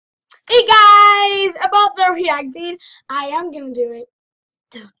Hey guys, about the reacting, I am gonna do it.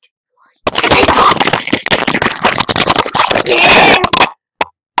 Don't you worry.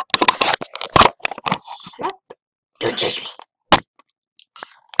 Shut up. Don't judge me.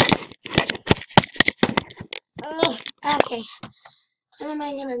 Okay, what am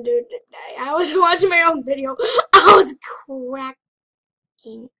I gonna do today? I was watching my own video. I was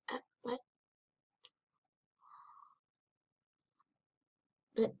cracking up.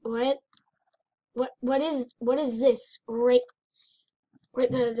 What is this? Right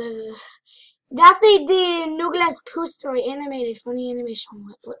the Daphne the Douglas Pooh story animated funny animation.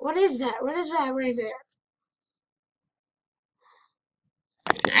 What is that? What is that right there?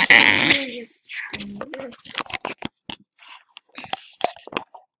 Let me just try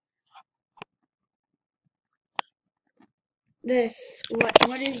this.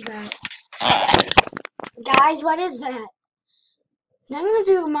 What is that? Guys, what is that? I'm gonna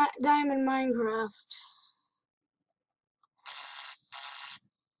do my Diamond Minecraft.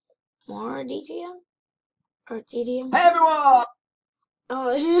 More DTM? Or TDM? Hey everyone!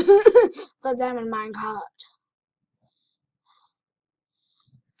 Oh, the Diamond Minecraft.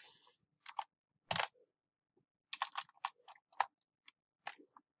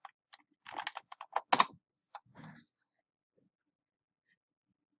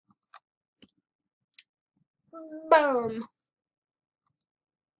 Boom.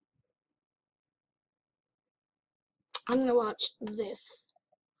 I'm gonna watch this.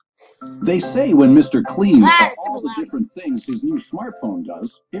 They say when Mr. Clean saw Super all the loud. different things his new smartphone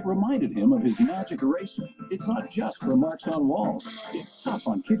does, it reminded him of his magic eraser. It's not just for marks on walls. It's tough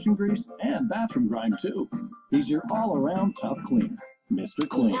on kitchen grease and bathroom grime too. He's your all-around tough cleaner, Mr.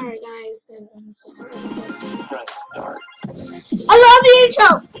 Clean. Sorry guys, I'm so sorry. Press start. I love the intro!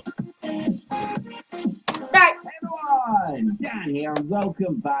 Start! Hey everyone! Dan here and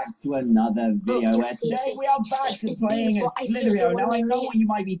welcome back to another video where today we are back to playing Slither.io. Now I know what you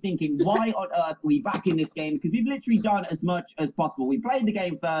might be thinking, why on earth are we back in this game? Because we've literally done as much as possible. We played the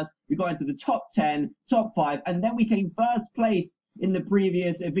game first, we got into the top 10, top 5, and then we came first place in the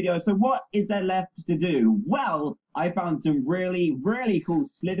previous video. So what is there left to do? Well, I found some really cool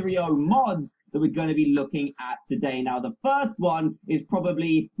Slither.io mods that we're going to be looking at today. Now, the first one is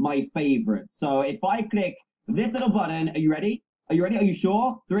probably my favorite. So if I click this little button, are you ready? Are you ready? Are you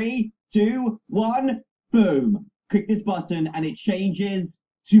sure? 3, 2, 1, boom. Click this button and it changes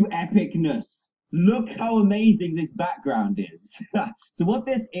to epicness. Look how amazing this background is. So what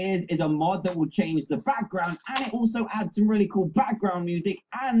this is a mod that will change the background, and it also adds some really cool background music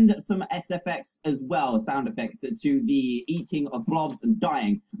and some SFX as well, sound effects, to the eating of blobs and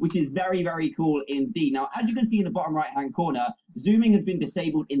dying, which is very cool indeed. Now, as you can see in the bottom right hand corner, zooming has been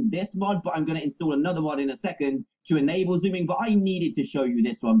disabled in this mod, but I'm going to install another mod in a second to enable zooming, but I needed to show you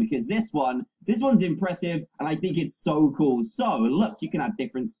this one because this one's impressive and I think it's so cool. So look, you can have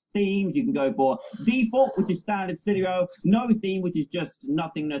different themes. You can go for default, which is standard Slither.io, no theme, which is just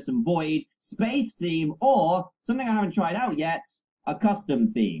nothingness and void, space theme, or something I haven't tried out yet, a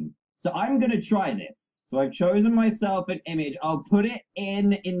custom theme. So I'm going to try this. So I've chosen myself an image. I'll put it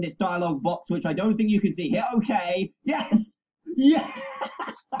in this dialog box, which I don't think you can see here. Okay. Yes. Yes.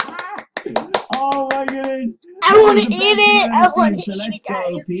 Oh my goodness! I want to eat it. I want to eat So let's it,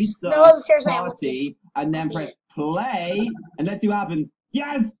 guys. go pizza No, seriously, I want to party, and then press play, and let's see what happens.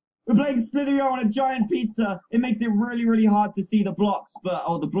 Yes, we're playing Slither.io on a giant pizza. It makes it really hard to see the blocks,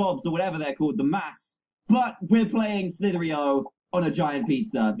 or the blobs, or whatever they're called, the mass. But we're playing Slither.io on a giant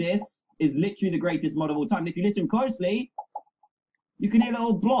pizza. This is literally the greatest mod of all time. And if you listen closely, you can hear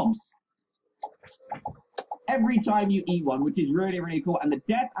little blobs every time you eat one, which is really cool. And the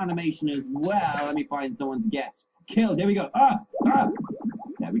death animation as well. Let me find someone to get killed. There we go.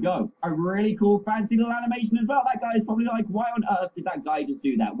 There we go. A really cool fancy little animation as well. That guy is probably like, why on earth did that guy just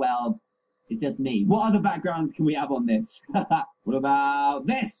do that? Well, it's just me. What other backgrounds can we have on this? What about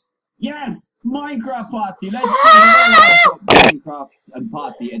this? Yes! Minecraft party! Let's play Minecraft and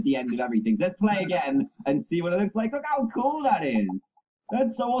party at the end of everything. So let's play again and see what it looks like. Look how cool that is!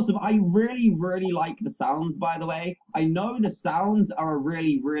 That's so awesome. I really like the sounds, by the way. I know the sounds are a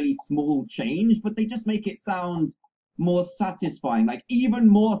really small change, but they just make it sound more satisfying, like even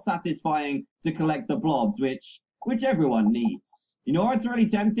more satisfying to collect the blobs, which everyone needs. You know what's really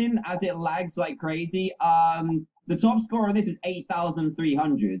tempting as it lags like crazy? The top score on this is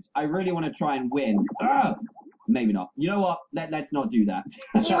 8,300. I really want to try and win. Maybe not. You know what? Let's not do that.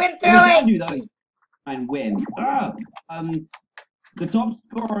 You went through it. Do that and win. The top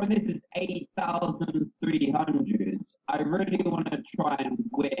score on this is 8,300. I really want to try and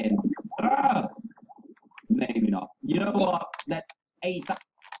win. Maybe not. You know what? That 8,000.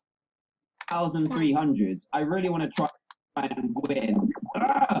 8,300s. I really want to try and win.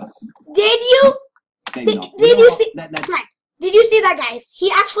 Did you? Maybe not. Did you see? Let's Did you see that, guys?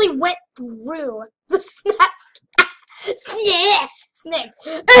 He actually went through the snap. Yeah, snake.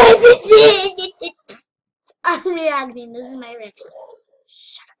 I'm reacting. This is my reaction.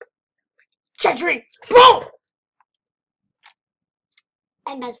 Shut up. Shut your bro.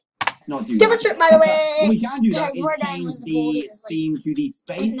 And that's not do different that. shirt, by the way. What we can do Guys, is we're change done with the the theme to the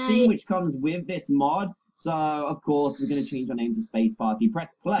space Good theme, night. which comes with this mod. So, of course, we're going to change our name to Space Party.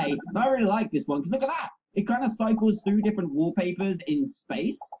 Press play. And I really like this one, because look at that. It kind of cycles through different wallpapers in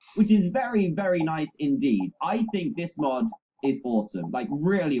space, which is very, very nice indeed. I think this mod is awesome, like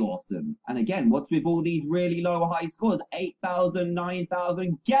really awesome. And again, what's with all these really low high scores? 8,000,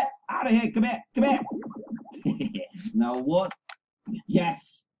 9,000. Get out of here. Come here. Come here. Now what?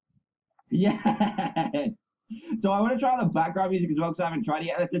 Yes. Yes. So I want to try the background music as well, because I haven't tried it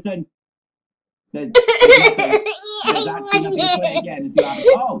yet. Let's listen. There's actually nothing to play again and see what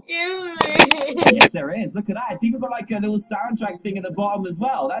happens. Oh! Yes, there is. Look at that. It's even got like a little soundtrack thing at the bottom as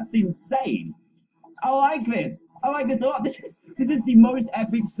well. That's insane. I like this. I like this a lot. This is the most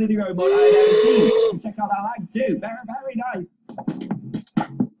epic Slither.io mod I've ever seen. Check out that lag too. Very, very nice.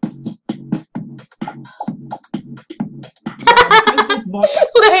 This mod,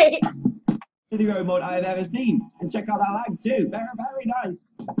 Wait. Slither.io mod I've ever seen. And check out that lag too. Very, very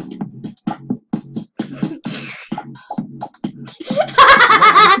nice.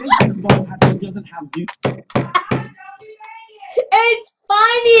 This mod actually doesn't have zoom. It's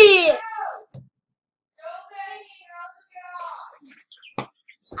funny.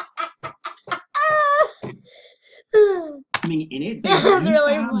 Zooming in it. That's They used to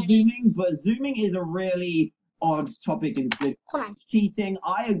really have funny. zooming, but zooming is a really odd topic in Slither. Hold on. Cheating.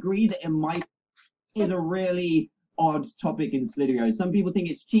 I agree that it might is a really odd topic in Slither.io. Some people think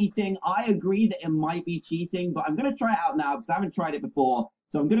it's cheating. I agree that it might be cheating, but I'm going to try it out now because I haven't tried it before.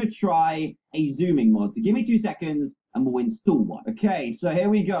 So I'm going to try a zooming mod. So give me 2 seconds and we'll install one. Okay, so here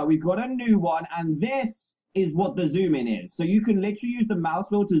we go. We've got a new one, and this is what the zoom in is. So you can literally use the mouse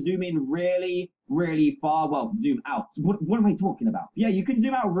wheel to zoom in really, really far. Well, zoom out. What am I talking about? Yeah, you can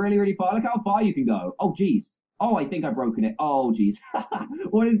zoom out really, really far. Look how far you can go. Oh, geez. Oh, I think I've broken it. Oh, geez.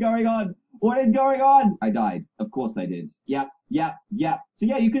 What is going on? What is going on? I died. Of course I did. Yep. So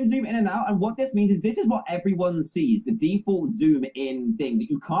yeah, you can zoom in and out, and what this means is this is what everyone sees, the default zoom in thing that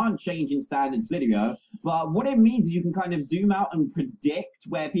you can't change in standard Slither.io. But what it means is you can kind of zoom out and predict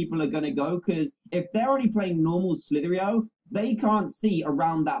where people are going to go, because if they're only playing normal Slither.io, they can't see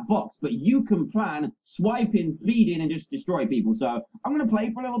around that box, but you can plan, swipe in, speed in, and just destroy people. So I'm going to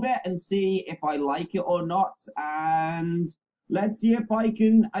play for a little bit and see if I like it or not, and let's see if I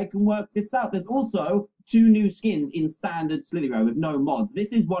can work this out. There's also 2 new skins in standard Slither.io with no mods.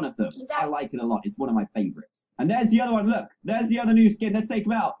 This is one of them. I like it a lot. It's one of my favorites. And there's the other one. Look, there's the other new skin. Let's take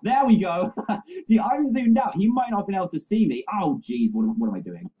him out. There we go. See, I'm zoomed out. He might not have been able to see me. Oh, geez. What am I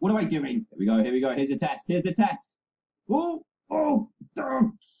doing? What am I doing? Here we go. Here we go. Here's the test. Here's the test. Oh,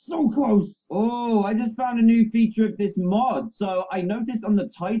 so close. Oh, I just found a new feature of this mod. So I noticed on the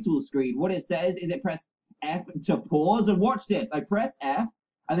title screen, what it says is it press F to pause, and watch this. I press F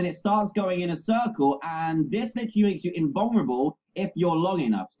and then it starts going in a circle, and this literally makes you invulnerable if you're long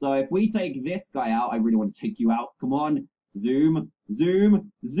enough. So if we take this guy out, I really want to take you out. Come on. Zoom.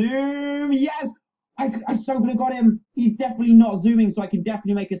 Yes! I so could have got him. He's definitely not zooming, so I can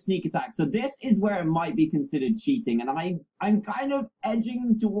definitely make a sneak attack. So this is where it might be considered cheating, and I'm kind of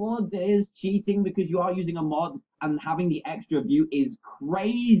edging towards it is cheating because you are using a mod, and having the extra view is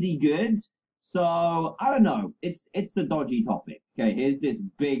crazy good. So I don't know. It's a dodgy topic. Okay, here's this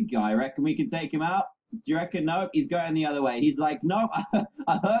big guy. Reckon we can take him out? Do you reckon? Nope, he's going the other way. He's like, nope,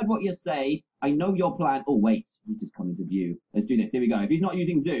 I heard what you say. I know your plan. Oh, wait, he's just coming to view. Let's do this. Here we go. If he's not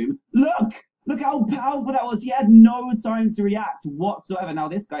using zoom, look how powerful that was. He had no time to react whatsoever. Now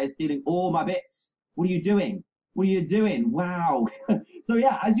this guy is stealing all my bits. What are you doing? What are you doing? Wow. So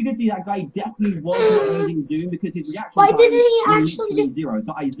yeah, as you can see, that guy definitely was not using zoom because his reaction Why time didn't he was actually literally just... 0.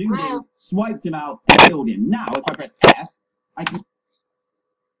 So I zoomed in, Wow. swiped him out, and killed him. Now, if I press F, I can...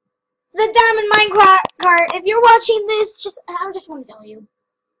 The Diamond Minecart, if you're watching this, I just want to tell you.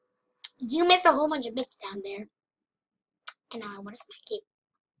 You missed a whole bunch of bits down there. And now I want to smack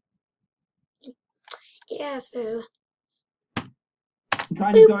you. Yeah, so...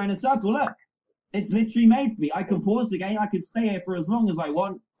 kind of go in a circle. Look, it's literally made for me. I can pause the game. I can stay here for as long as I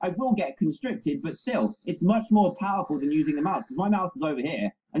want. I will get constricted, but still, it's much more powerful than using the mouse because my mouse is over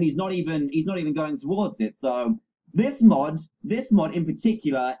here and he's not even going towards it. So This mod in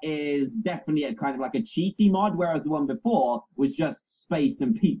particular is definitely a kind of like a cheaty mod, whereas the one before was just space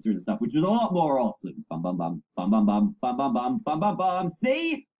and pizza and stuff, which was a lot more awesome. Bum bum bum bum bum bum bum bum bum bum bum bum.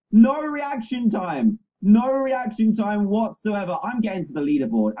 See? No reaction time. No reaction time whatsoever. I'm getting to the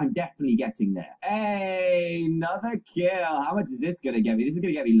leaderboard. I'm definitely getting there. Hey, another kill. How much is this going to get me? This is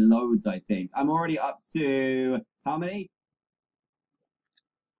going to get me loads, I think. I'm already up to... how many?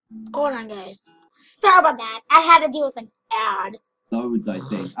 Hold on, guys. Sorry about that. I had to deal with an ad. Loads, I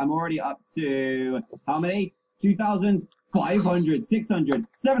think. I'm already up to... how many? 2,500, 600,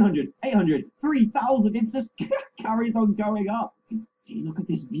 700, 800, 3,000. It's just carries on going up. See, look at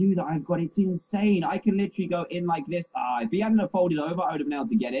this view that I've got. It's insane. I can literally go in like this. If he hadn't have folded over, I would have been able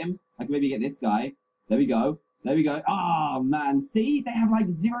to get him. I can maybe get this guy. There we go. There we go. Oh, man. See? They have like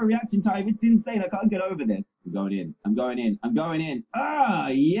 0 reaction time. It's insane. I can't get over this. I'm going in. I'm going in. I'm going in.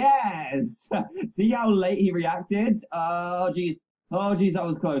 Yes. See how late he reacted? Oh, jeez. Oh, jeez. That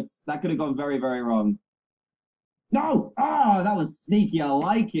was close. That could have gone very, very wrong. No! That was sneaky. I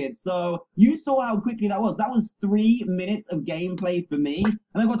like it. So, you saw how quickly that was. That was 3 minutes of gameplay for me.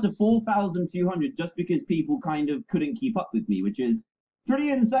 And I got to 4,200 just because people kind of couldn't keep up with me, which is pretty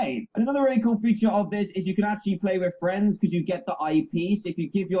insane. And another really cool feature of this is you can actually play with friends because you get the IP. So if you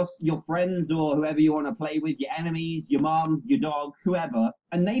give your friends or whoever you want to play with, your enemies, your mom, your dog, whoever,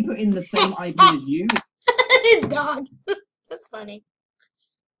 and they put in the same IP as you. Dog. That's funny.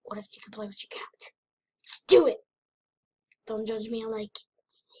 What if you could play with your cat? Do it. Don't judge me. I like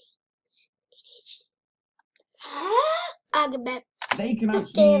things. I can bet. They can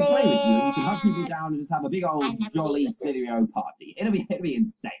actually play with you, and you can hunt people down and just have a big old jolly Slitherio party. It'll be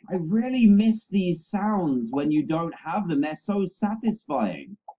insane. I really miss these sounds when you don't have them. They're so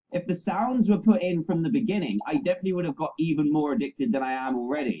satisfying. If the sounds were put in from the beginning, I definitely would have got even more addicted than I am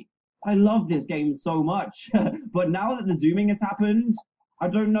already. I love this game so much. But now that the zooming has happened, I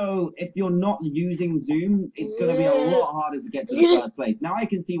don't know, if you're not using Zoom, it's going to be a lot harder to get to the first place. Now I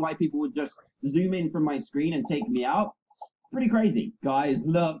can see why people would just zoom in from my screen and take me out. It's pretty crazy. Guys,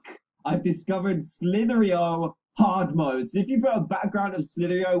 look, I've discovered Slitherio hard mode. So if you put a background of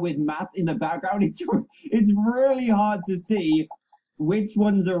Slitherio with mass in the background, it's really hard to see which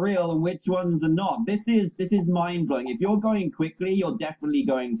ones are real and which ones are not. This is mind-blowing. If you're going quickly, you're definitely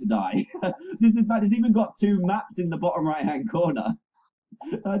going to die. This is bad. It's even got 2 maps in the bottom right-hand corner.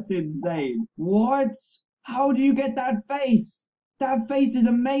 That's insane. What? How do you get that face? That face is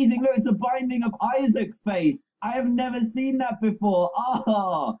amazing. Look, it's a binding of Isaac's face. I have never seen that before.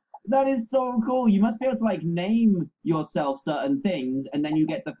 Oh, that is so cool. You must be able to like name yourself certain things and then you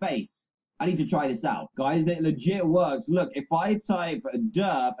get the face. I need to try this out. Guys, it legit works. Look, if I type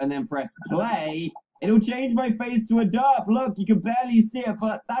derp and then press play, it'll change my face to a derp. Look, you can barely see it,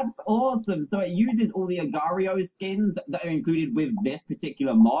 but that's awesome. So it uses all the Agario skins that are included with this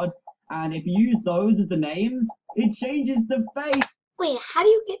particular mod. And if you use those as the names, it changes the face. Wait, how do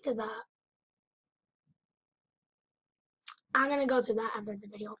you get to that? I'm gonna go to that after the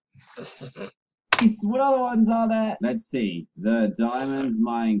video. What other ones are there? Let's see. The Diamond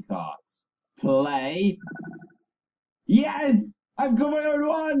Minecarts. Play. Yes! I've got my own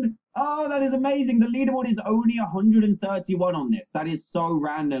one! Oh, that is amazing. The leaderboard is only 131 on this. That is so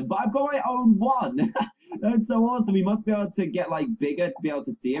random. But I've got my own one. That's so awesome. We must be able to get like bigger to be able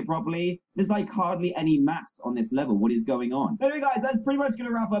to see it properly. There's like hardly any maps on this level. What is going on? Anyway, guys, that's pretty much going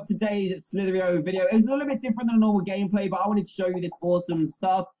to wrap up today's Slitherio video. It was a little bit different than a normal gameplay, but I wanted to show you this awesome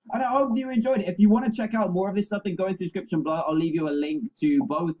stuff. And I hope you enjoyed it. If you want to check out more of this stuff, then go into the description below. I'll leave you a link to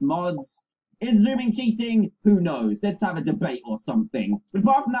both mods. Is zooming cheating? Who knows? Let's have a debate or something. But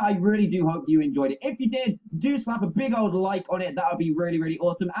apart from that, I really do hope you enjoyed it. If you did, do slap a big old like on it. That would be really, really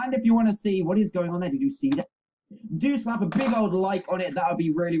awesome. And if you want to see what is going on there, did you see that? Do slap a big old like on it. That would be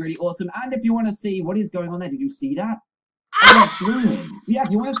really, really awesome. And if you want to see what is going on there, did you see that? Yeah,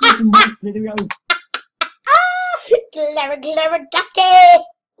 if you want to see some more Slitherio. Clever ducky!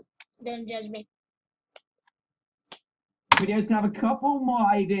 Don't judge me. Videos can have a couple more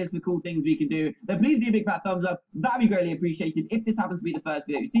ideas for cool things we can do, then please do a big fat thumbs up. That'd be greatly appreciated. If this happens to be the first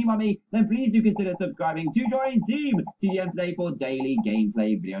video you've seen by me, then please do consider subscribing to join Team TDM today for daily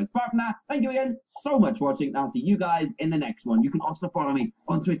gameplay videos. Apart from that, thank you again so much for watching, and I'll see you guys in the next one. You can also follow me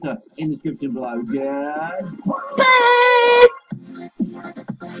on Twitter in the description below.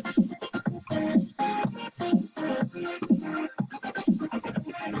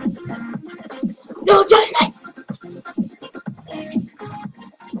 Don't judge me!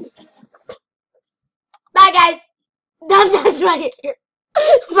 Bye, guys. Don't judge my hair.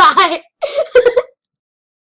 Bye.